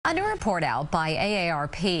A new report out by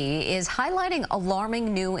AARP is highlighting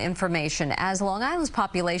alarming new information. As Long Island's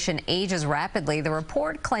population ages rapidly, the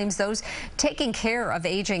report claims those taking care of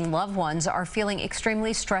aging loved ones are feeling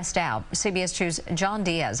extremely stressed out. CBS 2's John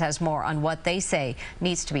Diaz has more on what they say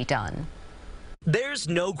needs to be done. There's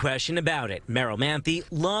no question about it. Meryl Manthe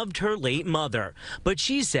loved her late mother, but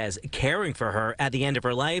she says caring for her at the end of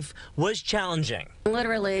her life was challenging.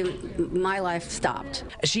 Literally, my life stopped.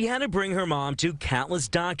 She had to bring her mom to countless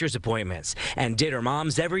doctor's appointments and did her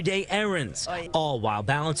mom's everyday errands, all while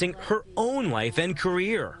balancing her own life and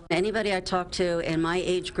career. Anybody I talk to in my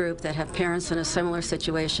age group that have parents in a similar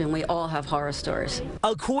situation, we all have horror stories.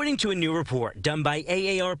 According to a new report done by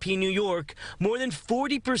AARP New York, more than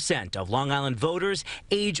 40% of Long Island voters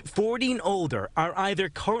age 40 and older are either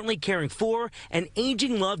currently caring for an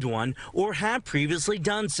aging loved one or have previously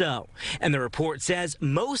done so. And the report says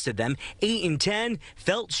most of them, 8 in 10,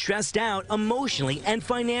 felt stressed out emotionally and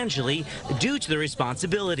financially due to the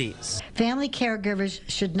responsibilities. Family caregivers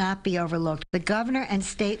should not be overlooked. The governor and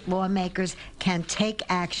state lawmakers can take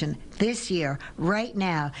action this year, right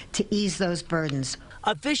now, to ease those burdens.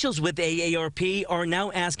 Officials with AARP are now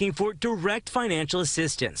asking for direct financial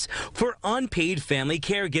assistance for unpaid family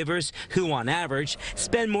caregivers who, on average,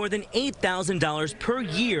 spend more than $8,000 per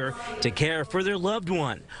year to care for their loved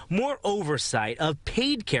one. More oversight of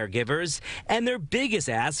paid caregivers, and their biggest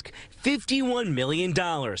ask, $51 million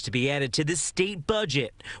to be added to the state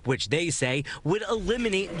budget, which they say would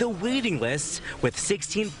eliminate the waiting lists with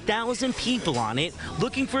 16,000 people on it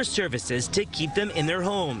looking for services to keep them in their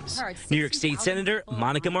homes. New York State Senator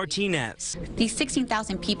Monica Martinez. These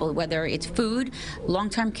 16,000 people, whether it's food,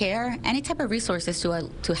 long-term care, any type of resources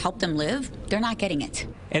to help them live, they're not getting it.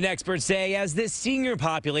 And experts say as the senior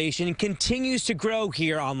population continues to grow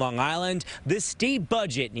here on Long Island, the state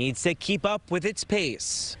budget needs to keep up with its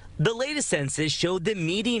pace. The latest census showed the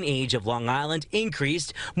median age of Long Island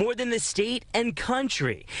increased more than the state and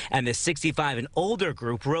country, and the 65 and older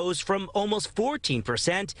group rose from almost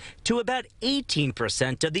 14% to about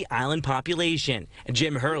 18% of the island population.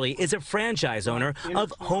 Jim Hurley is a franchise owner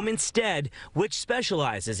of Home Instead, which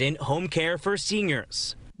specializes in home care for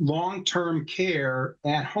seniors. Long-term care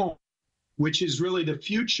at home, which is really the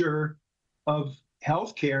future of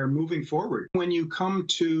healthcare moving forward. When you come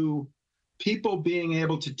to people being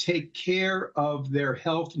able to take care of their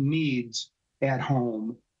health needs at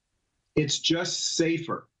home, it's just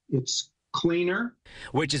safer. It's cleaner.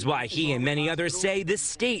 Which is why he and many others say the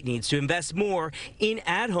state needs to invest more in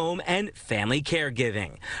at-home and family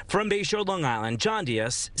caregiving. From Bayshore, Long Island, John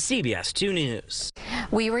Diaz, CBS 2 News.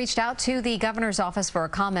 We reached out to the governor's office for a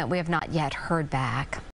comment. We have not yet heard back.